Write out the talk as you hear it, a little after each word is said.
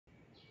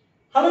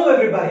Hello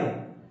everybody.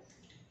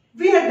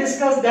 We had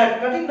discussed that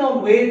cutting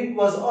down weight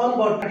was all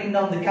about cutting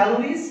down the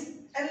calories,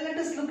 and let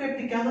us look at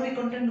the calorie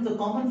content of the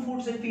common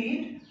foods that we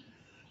eat.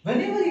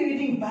 Whenever you're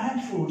eating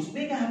bad foods,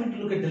 make a habit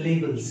to look at the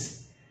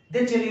labels.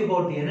 They tell you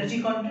about the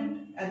energy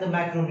content and the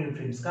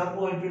macronutrients,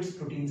 carbohydrates,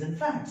 proteins and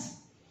fats.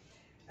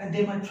 And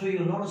they might throw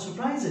you a lot of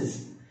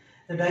surprises.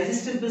 The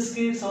digestive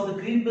biscuits or the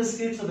cream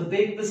biscuits or the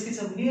baked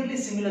biscuits have nearly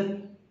similar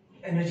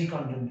energy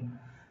content.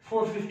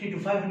 450 to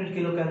 500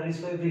 kilocalories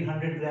for every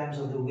 100 grams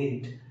of the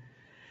weight.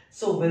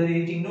 So whether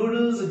you're eating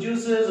noodles or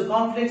juices or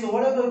cornflakes or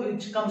whatever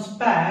which comes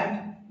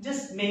packed,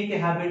 just make a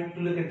habit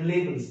to look at the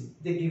labels.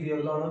 They give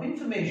you a lot of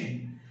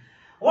information.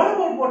 What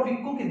about what we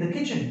cook in the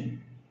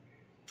kitchen?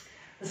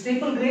 The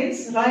staple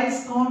grains,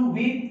 rice, corn,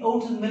 wheat,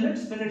 oats and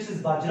millets. Millets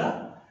is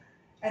bajra.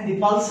 And the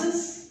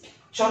pulses,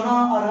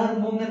 chana, arhar,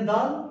 moong and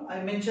dal.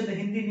 I mentioned the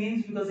Hindi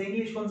names because the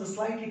English ones are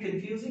slightly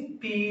confusing.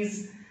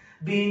 Peas,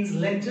 beans,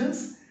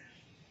 lentils.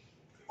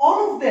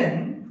 All of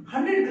them,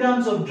 100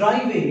 grams of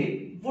dry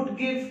weight would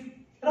give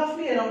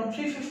roughly around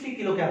 350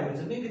 kilocalories,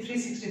 or maybe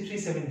 360,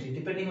 370,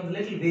 depending on the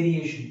little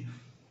variation.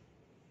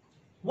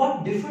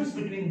 What differs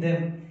between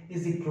them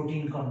is the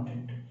protein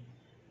content.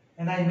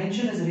 And I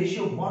mentioned as a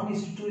ratio of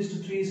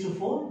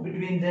 1:2:3:4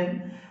 between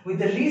them, with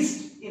the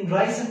least in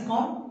rice and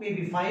corn,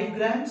 maybe 5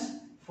 grams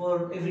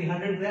for every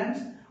 100 grams,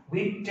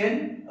 wheat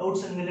 10,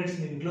 oats and millets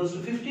maybe close to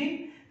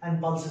 50, and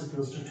pulses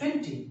close to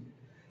 20.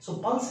 So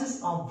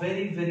pulses are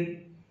very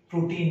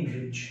protein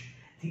rich.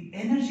 The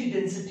energy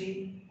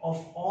density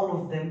of all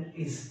of them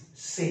is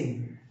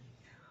same.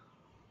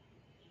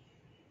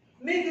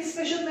 Make a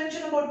special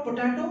mention about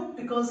potato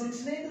because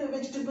it's neither a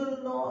vegetable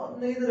nor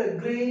neither a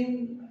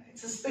grain.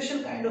 It's a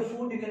special kind of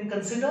food you can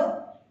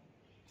consider.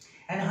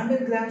 And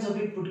 100 grams of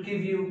it would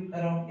give you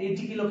around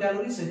 80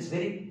 kilocalories. So it's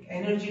very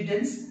energy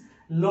dense,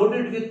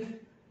 loaded with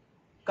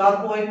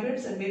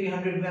carbohydrates, and maybe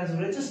 100 grams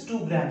of it, just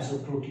 2 grams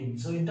of protein.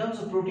 So in terms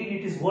of protein,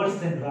 it is worse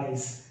than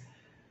rice.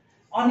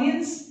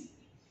 Onions,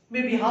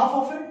 maybe half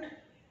of it.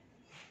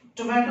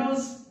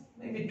 Tomatoes,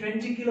 maybe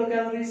 20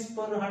 kilocalories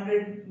per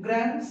 100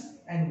 grams.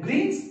 And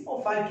greens,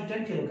 5 to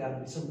 10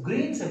 kilocalories. So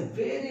greens have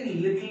very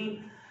little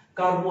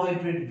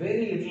carbohydrate,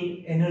 very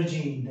little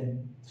energy in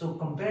them. So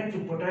compared to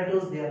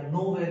potatoes, they are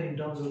nowhere in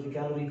terms of the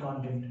calorie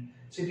content.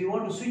 So if you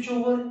want to switch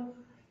over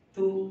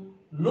to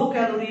low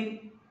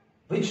calorie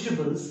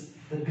vegetables,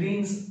 the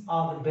greens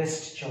are the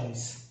best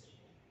choice.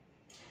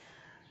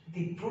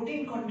 The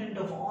protein content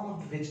of all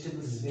of the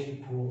vegetables is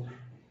very poor.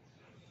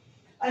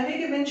 I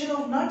make a mention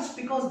of nuts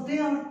because they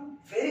are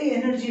very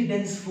energy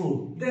dense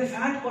food. Their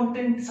fat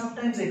content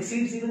sometimes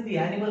exceeds even the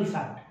animal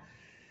fat.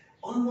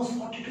 Almost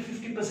 40 to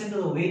 50%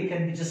 of the weight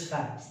can be just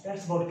fats.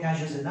 That's about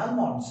cashews and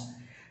almonds.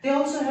 They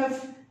also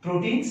have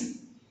proteins,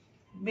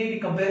 maybe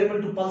comparable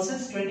to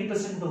pulses.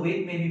 20% of the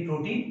weight may be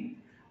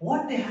protein.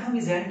 What they have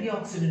is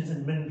antioxidants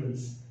and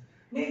minerals.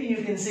 Maybe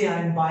you can say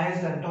I'm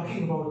biased, I'm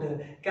talking about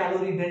a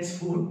calorie dense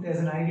food as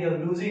an idea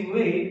of losing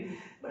weight,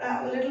 but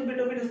a little bit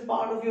of it is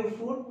part of your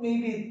food.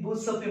 Maybe it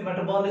boosts up your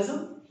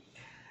metabolism.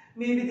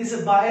 Maybe this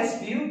is a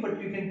biased view,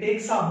 but you can take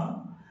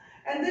some.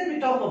 And then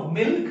we talk of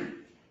milk.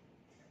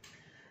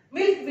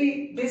 Milk,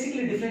 we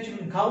basically differentiate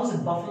between cows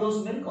and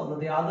buffalo's milk, although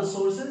there are other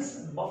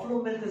sources.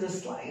 Buffalo milk is a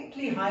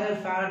slightly higher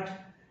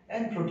fat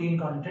and protein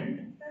content,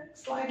 and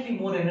slightly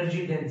more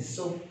energy dense.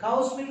 So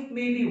cow's milk,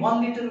 maybe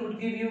 1 liter would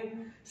give you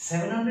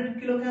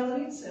 700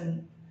 kilocalories,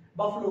 and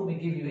buffalo may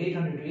give you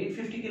 800 to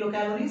 850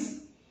 kilocalories.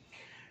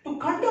 To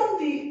cut down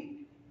the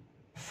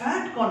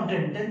fat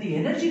content and the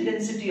energy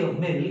density of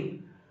milk,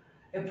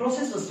 a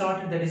process was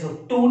started that is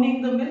of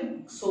toning the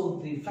milk. So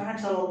the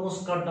fats are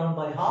almost cut down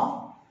by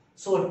half.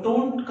 So a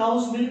toned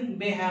cow's milk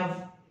may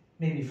have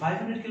maybe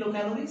 500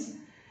 kilocalories.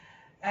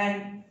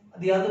 And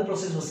the other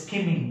process was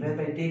skimming,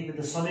 whereby I take with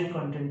the solid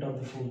content of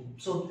the food.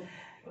 So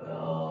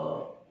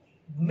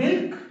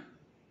milk,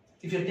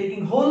 if you're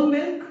taking whole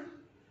milk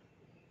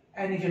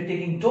and if you're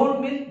taking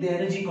toned milk, the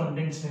energy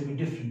contents may be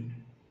different.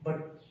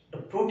 But the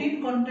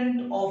protein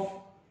content of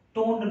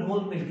toned and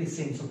whole milk is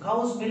same. So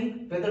cow's milk,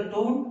 whether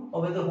toned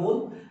or whether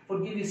whole,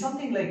 would give you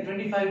something like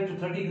 25 to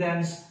 30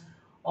 grams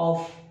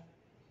of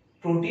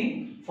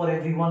protein for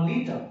every 1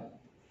 liter.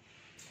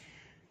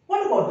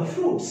 What about the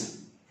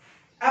fruits?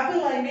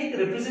 Apple I make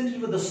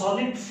representative of the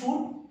solid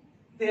food.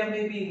 There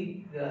may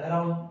be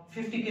around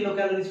 50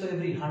 kilocalories for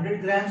every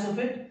 100 grams of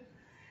it.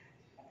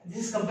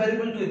 This is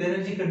comparable to the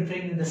energy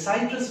contained in the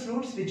citrus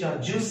fruits, which are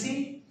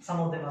juicy. Some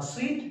of them are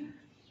sweet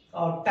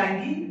or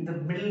tangy in the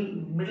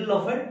middle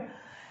of it.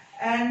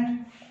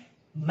 And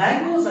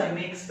mangoes I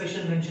make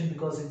special mention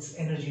because it's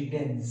energy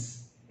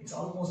dense. It's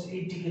almost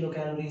 80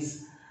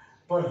 kilocalories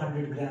per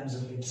 100 grams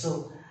of it.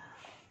 So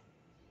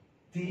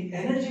the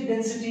energy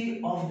density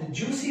of the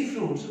juicy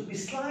fruits would be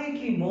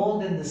slightly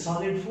more than the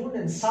solid food,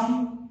 and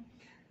some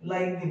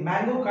like the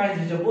mango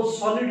kinds, which are both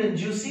solid and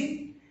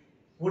juicy,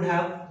 would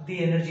have the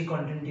energy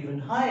content even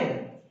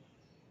higher.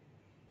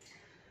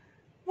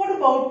 What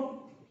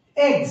about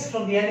eggs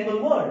from the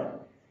animal world?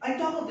 I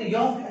talk of the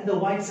yolk and the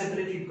white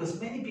separately because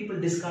many people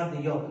discard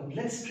the yolk.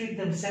 Let's treat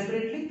them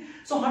separately.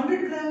 So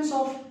 100 grams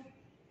of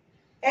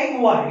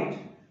Egg white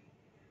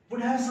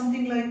would have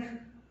something like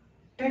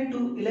 10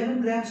 to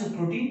 11 grams of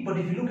protein, but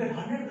if you look at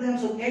 100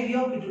 grams of egg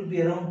yolk, it would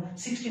be around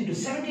 16 to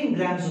 17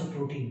 grams of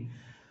protein.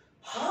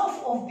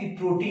 Half of the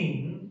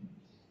protein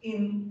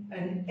in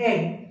an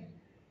egg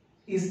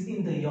is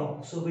in the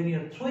yolk. So when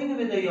you're throwing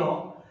away the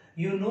yolk,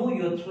 you know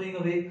you're throwing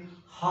away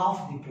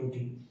half the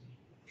protein.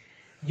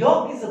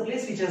 Yolk is a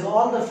place which has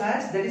all the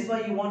fats, that is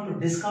why you want to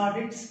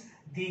discard it.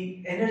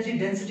 The energy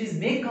densities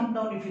may come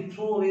down if you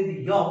throw away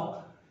the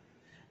yolk,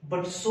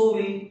 but so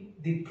will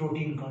the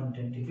protein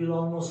content. It will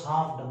almost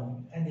half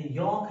down, and the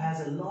yolk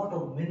has a lot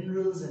of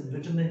minerals and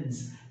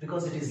vitamins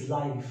because it is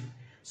live.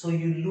 So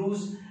you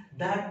lose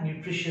that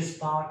nutritious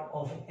part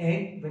of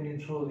egg when you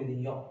throw away the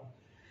yolk.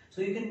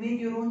 So you can make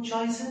your own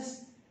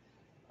choices.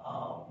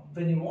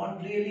 When you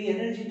want really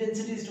energy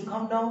densities to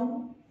come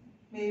down,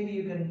 maybe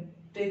you can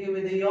take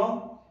away the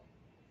yolk,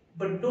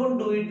 but don't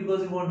do it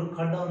because you want to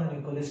cut down on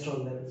your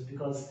cholesterol levels,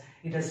 because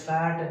it has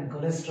fat and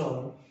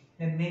cholesterol,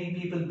 and many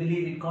people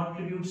believe it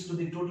contributes to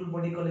the total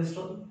body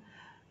cholesterol.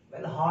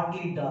 Well,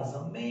 hardly it does,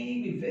 or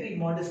maybe very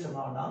modest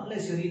amount,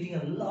 unless you're eating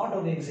a lot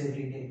of eggs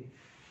every day.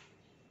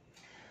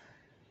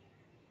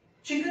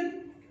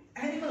 Chicken,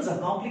 animals are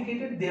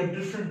complicated. They have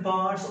different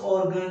parts,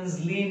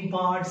 organs, lean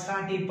parts,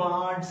 fatty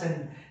parts,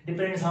 and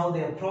depends how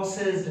they are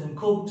processed and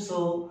cooked.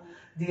 So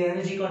the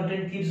energy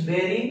content keeps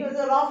varying. As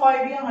a rough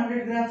idea,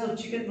 100 grams of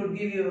chicken would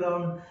give you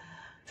around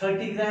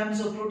 30 grams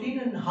of protein,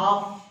 and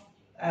half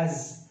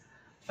as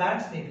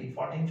fats, maybe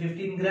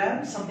 14-15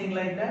 grams, something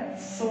like that.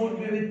 So would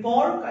be with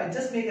pork. I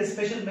just make a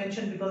special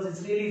mention because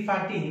it's really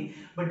fatty,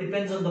 but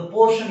depends on the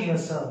portion you are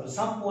served.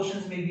 Some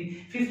portions may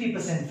be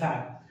 50%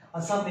 fat,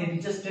 or some may be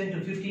just 10 to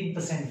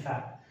 15%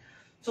 fat.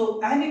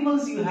 So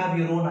animals, you have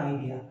your own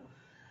idea.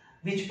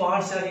 Which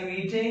parts are you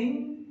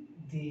eating,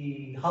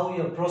 how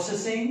you are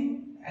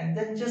processing, and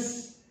then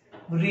just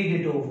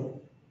read it over.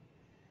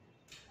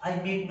 I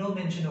make no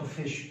mention of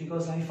fish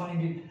because I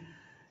find it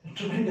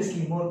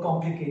tremendously more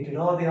complicated,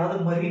 or the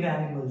other marine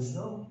animals,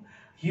 no?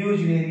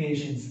 Huge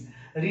variations.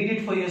 Read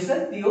it for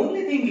yourself. The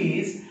only thing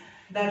is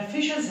that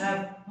fishes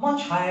have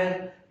much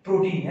higher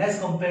protein as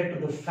compared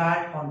to the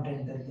fat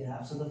content that they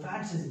have. So the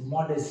fats is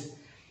modest,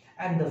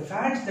 and the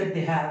fats that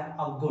they have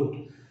are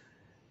good.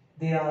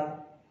 They are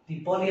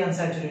the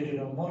polyunsaturated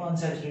or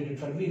monounsaturated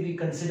fat we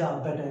consider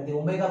are better. The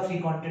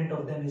omega-3 content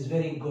of them is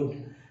very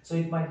good. So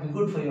it might be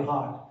good for your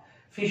heart.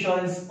 Fish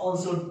oils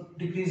also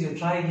decrease your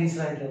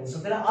triglyceride levels. So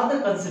there are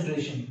other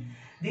considerations.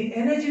 The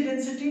energy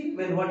density,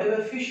 well,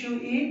 whatever fish you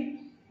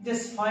eat,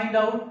 just find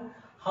out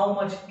how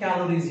much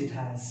calories it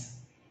has.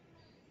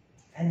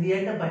 And we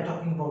end up by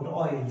talking about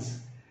oils.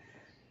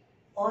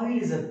 Oil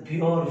is a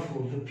pure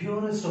food, the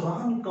purest of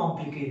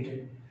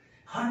uncomplicated.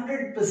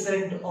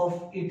 100%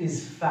 of it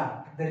is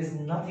fat. There is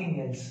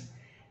nothing else.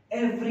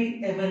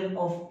 Every ml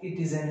of it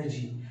is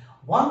energy.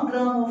 1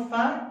 gram of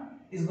fat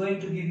is going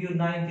to give you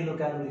 9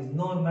 kilocalories,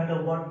 no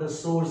matter what the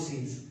source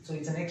is. So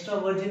it's an extra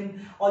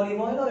virgin olive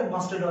oil or a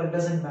mustard oil,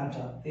 doesn't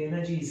matter. The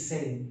energy is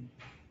same.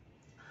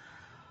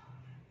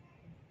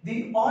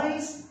 The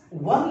oils,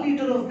 1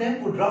 liter of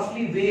them would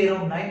roughly weigh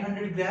around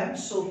 900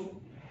 grams. So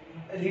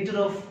a liter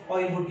of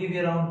oil would give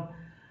you around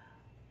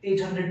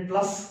 800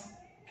 plus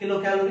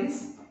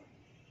kilocalories.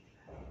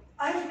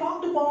 I have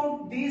talked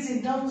about these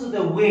in terms of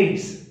the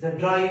weights, the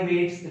dry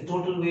weights, the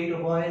total weight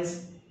of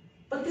oils.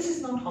 But this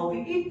is not how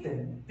we eat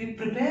them. We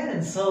prepare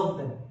and serve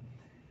them.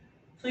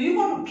 So you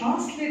want to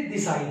translate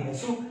this idea.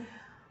 So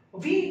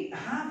we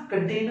have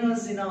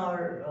containers in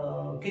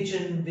our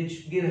kitchen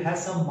which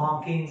has some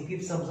markings,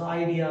 give some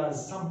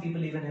ideas. Some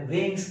people even have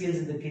weighing scales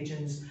in the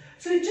kitchens.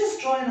 So you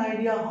just draw an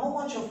idea how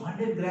much of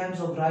 100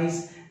 grams of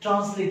rice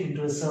translate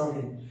into a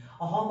serving,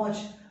 or how much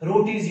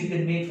rotis you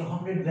can make for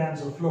 100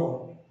 grams of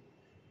flour.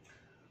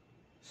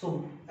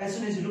 So as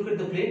soon as you look at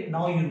the plate,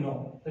 now you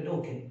know that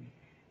okay,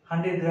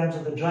 100 grams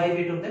of the dry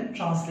weight of them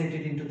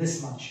translated into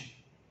this much.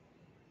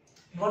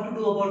 What to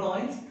do about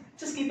oils?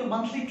 Just keep a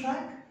monthly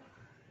track.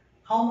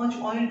 How much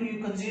oil do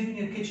you consume in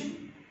your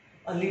kitchen?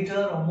 A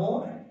liter or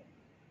more.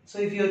 So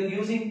if you are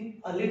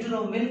using a liter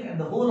of milk and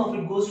the whole of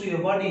it goes to your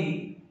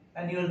body,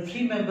 and you're a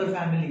 3-member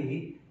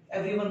family,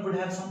 everyone would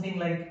have something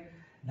like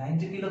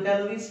 90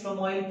 kilocalories from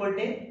oil per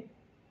day.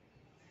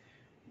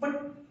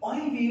 But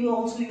oil we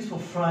also use for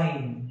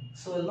frying.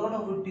 So a lot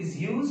of it is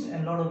used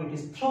and a lot of it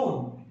is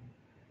thrown.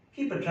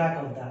 Keep a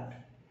track of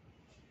that.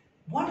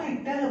 What I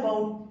tell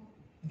about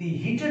the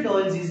heated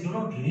oils is do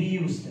not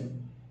reuse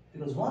them.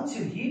 Because once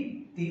you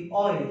heat the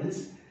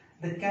oils,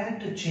 the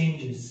character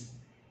changes.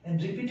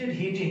 And repeated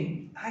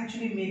heating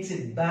actually makes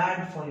it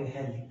bad for your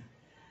health.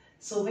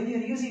 So when you're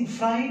using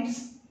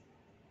fries,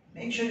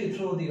 make sure you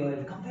throw the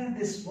oil. Compare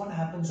this what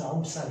happens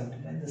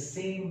outside when the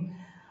same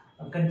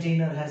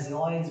container has the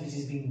oils which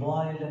is being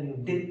boiled, and you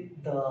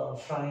dip the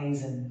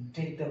fries and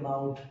take them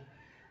out.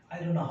 I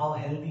don't know how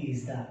healthy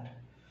is that.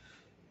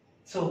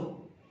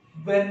 So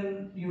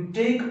when you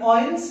take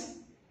oils,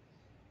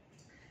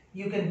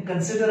 you can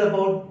consider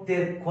about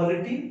their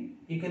quality.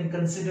 You can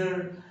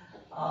consider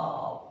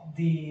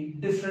the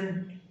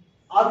different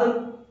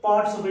other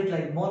parts of it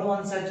like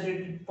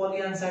monounsaturated,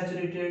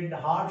 polyunsaturated,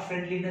 heart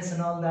friendliness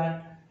and all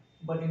that.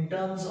 But in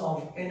terms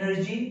of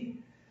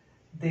energy,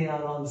 they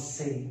are all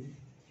same.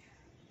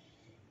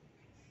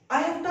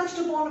 I have touched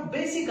upon a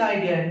basic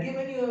idea and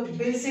given you a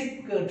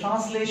basic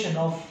translation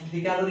of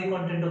the calorie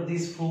content of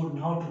these food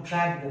and how to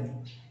track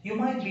them. You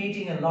might be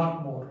eating a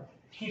lot more.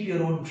 Keep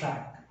your own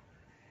track.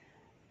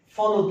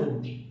 Follow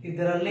them. If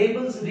there are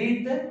labels,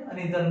 read them, and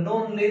if there are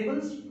known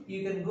labels,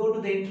 you can go to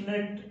the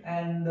internet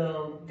and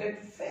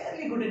get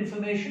fairly good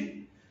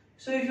information.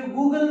 So if you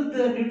Google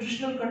the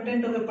nutritional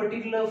content of a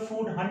particular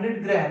food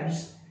 100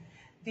 grams,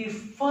 the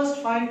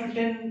first 5 to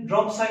 10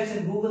 drop sites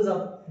in Google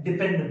are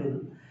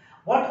dependable.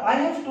 What I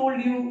have told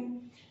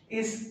you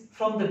is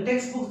from the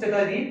textbooks that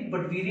I read,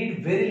 but we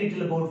read very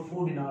little about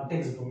food in our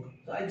textbook.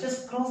 So I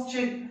just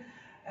cross-check,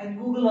 and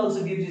Google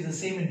also gives you the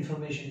same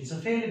information. It's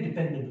fairly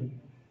dependable.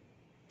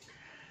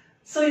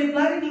 So you're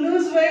planning to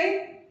lose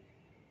weight,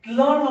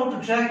 learn how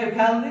to track your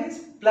calories,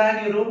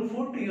 plan your own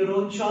food to your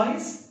own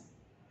choice,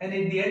 and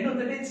at the end of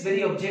the day, it's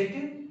very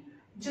objective.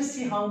 Just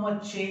see how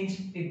much change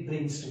it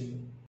brings to you.